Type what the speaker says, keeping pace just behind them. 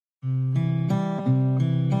When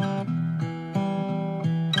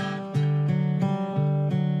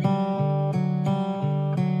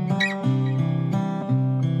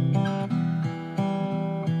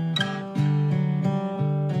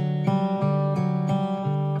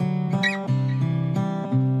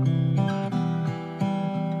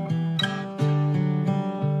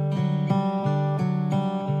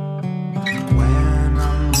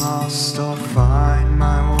I'm lost, I'll find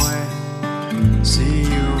my way. See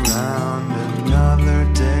you around another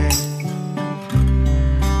day.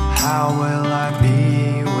 How will I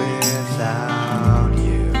be without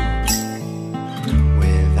you?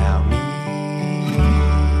 Without me?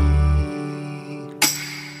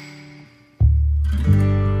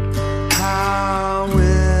 How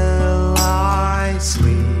will I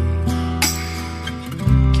sleep?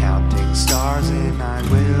 Counting stars and I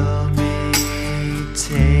will be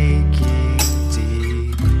taking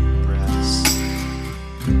deep breaths.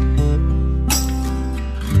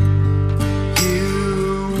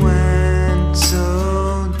 You went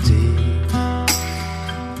so deep.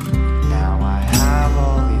 Now I have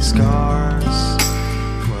all these scars.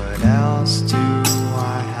 What else do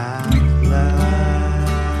I have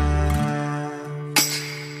left?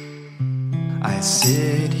 I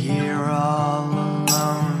sit here all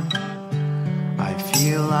alone. I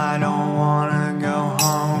feel I don't wanna go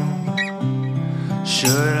home.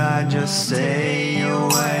 Should I just stay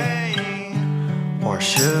away? Or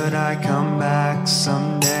should I come back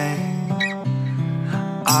someday?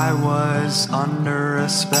 I was under a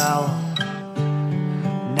spell.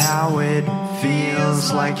 Now it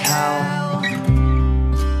feels like hell.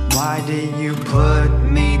 Why did you put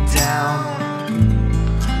me down?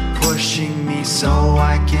 Pushing me so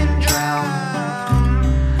I can drown.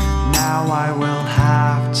 Now I will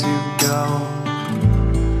have to go.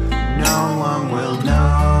 No one will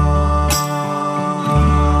know.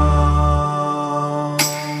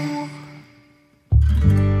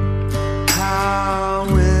 How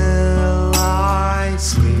will I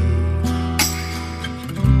sleep?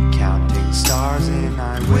 Counting stars and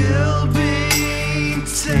I will be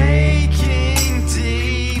taking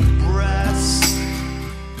deep breaths.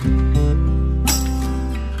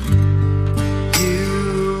 You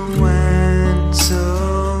went so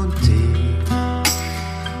deep.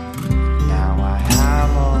 Now I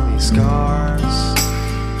have all these scars.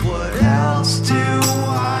 What else do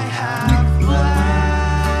I have left?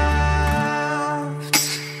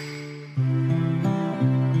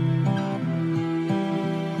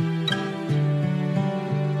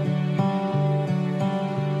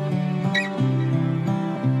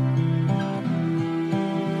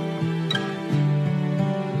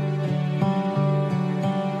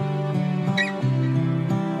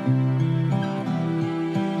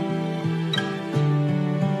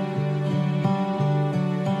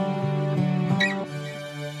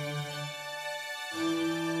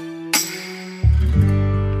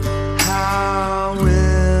 How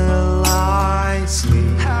will I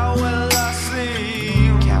sleep? How will I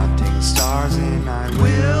sleep? Counting stars and I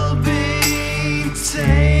will be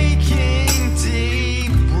taking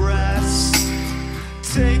deep breaths.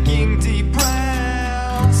 Taking deep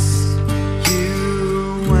breaths.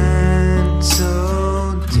 You went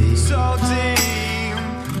so deep. So deep.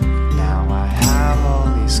 Now I have all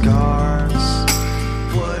these scars.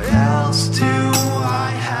 What else do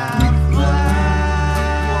I have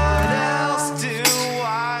left? What else do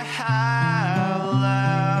I have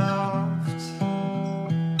left?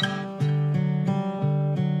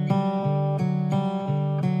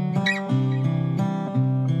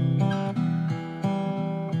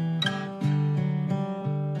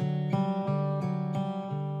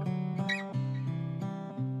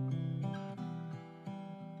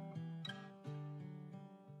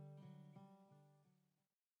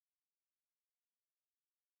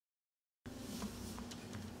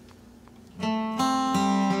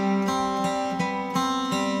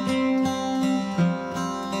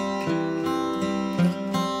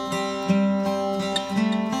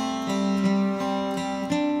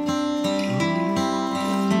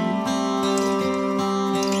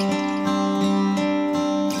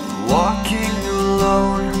 Walking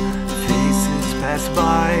alone, faces pass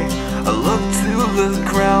by. I look to the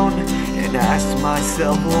ground and ask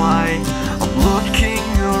myself why. I'm looking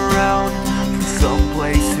around for some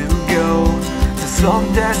place to go, to some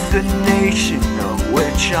destination of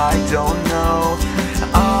which I don't know.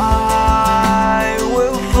 I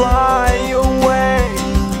will fly away,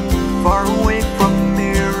 far away from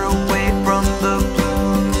here, away from the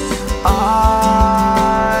blues.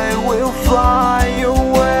 I will fly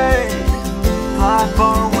away, fly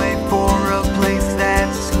far away for a place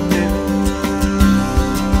that's new.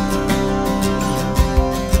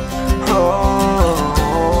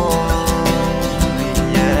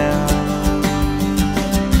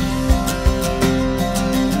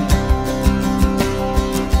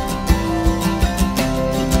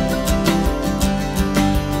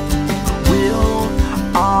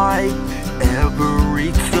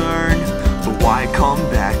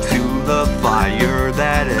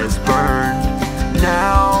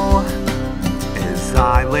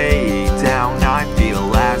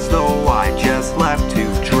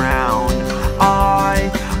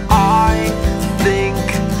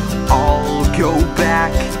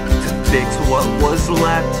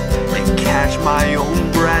 left and catch my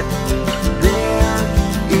own breath. There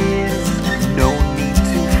is no need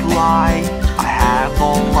to fly, I have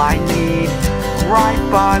all I need right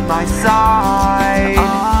by my side.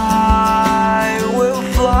 I will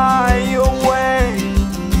fly away,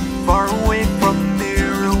 far away from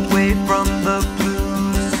here, away from the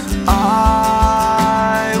blues.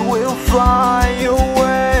 I will fly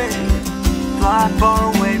away, fly far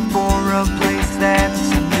away for a place that's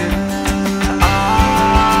new. I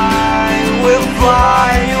will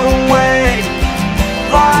fly away,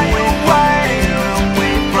 fly away,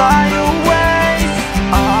 fly away.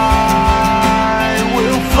 I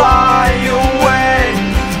will fly away,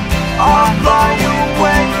 I'll fly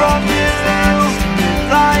away from you.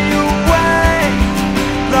 Fly away,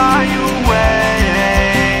 fly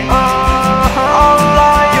away. I'll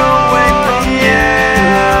fly away from you.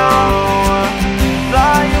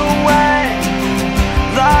 Fly away,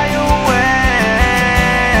 fly away.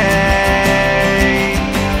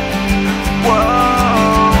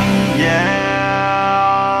 Whoa,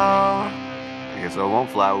 yeah. I guess I won't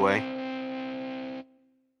fly away.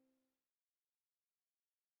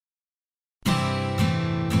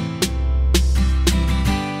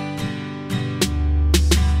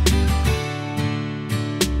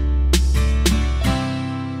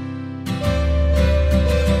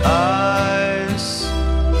 Eyes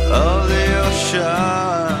of the ocean,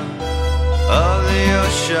 of the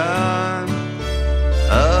ocean,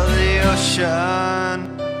 of the ocean.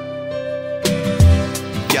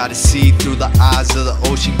 Gotta see through the eyes of the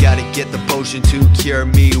ocean, gotta get the potion to cure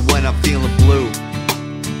me when I'm feeling blue.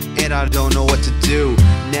 And I don't know what to do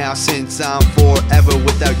now since I'm forever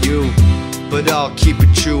without you. But I'll keep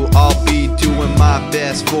it true, I'll be doing my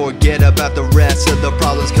best. Forget about the rest of the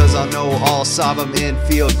problems, cause I know I'll solve them and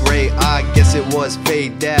feel great. I guess it was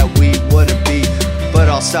fate that we wouldn't be, but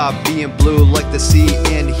I'll stop being blue like the sea.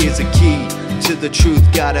 And here's a key to the truth,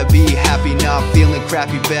 gotta be happy, not feeling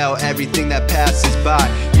crappy about everything that passes by.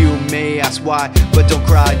 You may ask why, but don't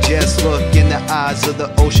cry, just look in the eyes of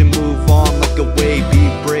the ocean. Move on like a wave, be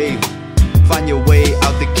brave, find your way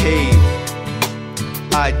out the cave.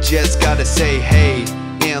 I just gotta say hey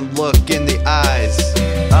and look in the eyes.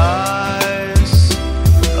 Eyes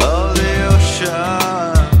of the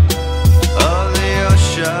ocean, of the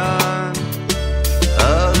ocean,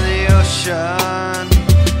 of the ocean.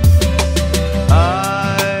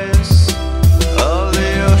 Eyes of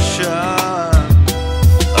the ocean,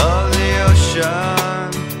 of the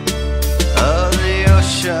ocean, of the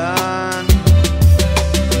ocean.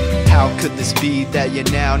 How could this be that you're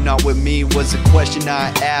now not with me? Was a question I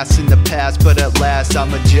asked in the past, but at last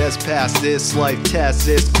I'ma just pass this life test,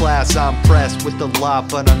 this class. I'm pressed with a lot,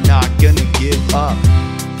 but I'm not gonna give up.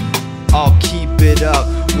 I'll keep it up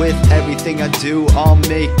with everything I do, I'll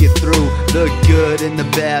make it through. The good and the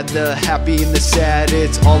bad, the happy and the sad,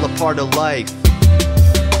 it's all a part of life.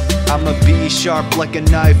 I'ma be sharp like a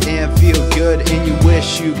knife and feel good, and you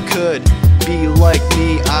wish you could be like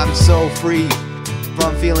me. I'm so free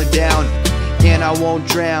from feeling down, and I won't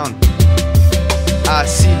drown. I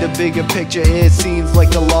see the bigger picture, it seems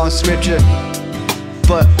like a long scripture,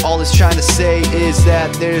 but all it's trying to say is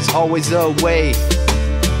that there's always a way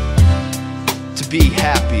to be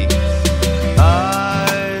happy.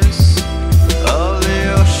 Eyes of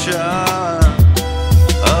the ocean,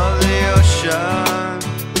 of the ocean,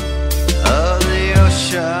 of the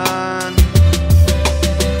ocean.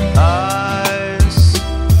 Eyes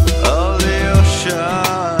of the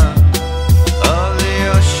ocean, of the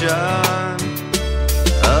ocean,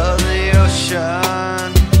 of the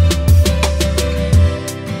ocean.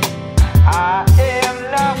 I am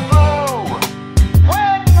not blue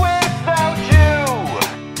when without you.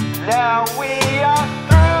 Now we are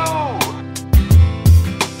through.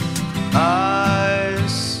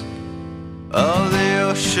 Eyes of the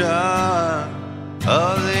ocean,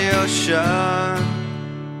 of the ocean,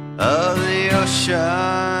 of the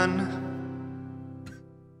ocean.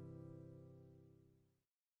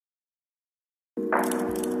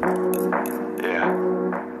 Yeah,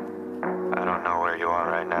 I don't know where you are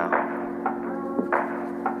right now.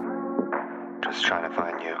 Just trying to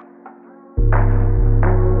find you.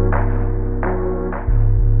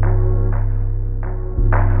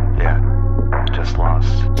 Yeah, just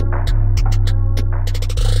lost.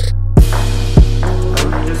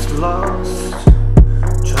 I'm just lost,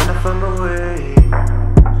 trying to find my way.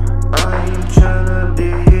 I ain't trying to be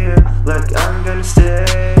here like I'm gonna stay.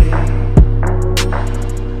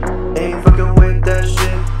 Ain't fucking with that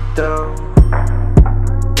shit though.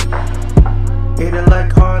 Eating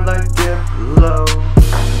like hard, like dip low.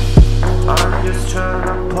 I'm just trying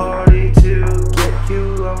to party to get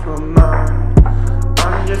you off my mind.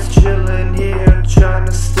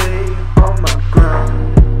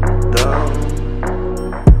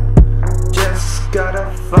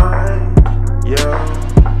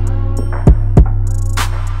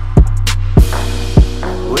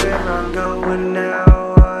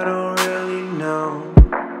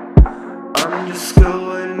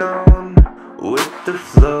 with the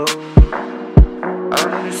flow.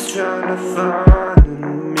 I'm just trying to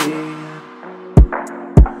find me.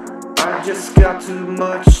 I just got too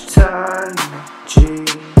much time, G.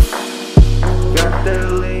 Got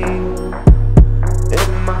that lean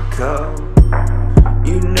in my cup.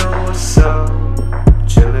 You know what's up.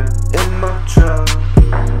 Chillin' in my truck,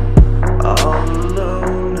 all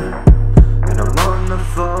alone, and I'm on the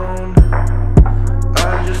phone.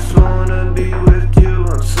 I just wanna be with you.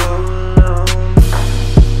 I'm so alone,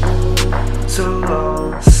 so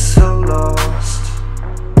lost, so lost.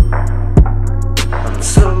 I'm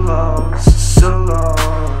so lost, so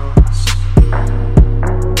lost.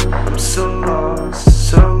 I'm so lost,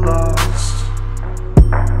 so lost.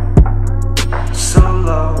 So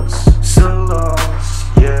lost, so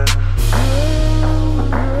lost, yeah.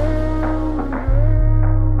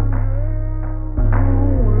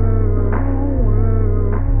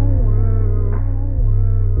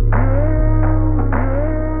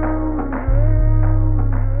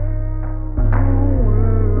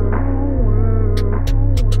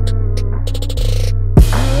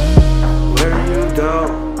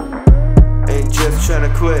 Ain't just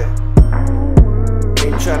tryna quit,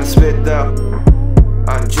 ain't tryna spit though.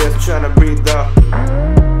 I'm just tryna breathe though,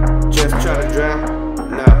 just tryna drown.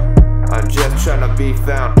 No, I'm just tryna be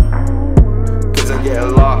found, cause I get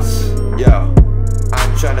lost, yo.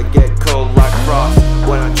 I'm tryna get cold like frost,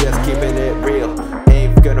 when I'm just keeping it real.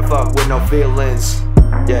 Ain't gonna fuck with no feelings,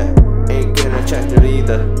 yeah. Ain't gonna change it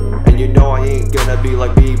either, and you know I ain't gonna be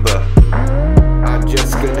like Bieber. I'm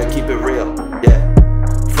just gonna keep it real, yeah.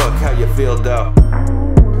 Fuck how you feel though.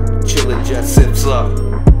 Chillin', just sip slow.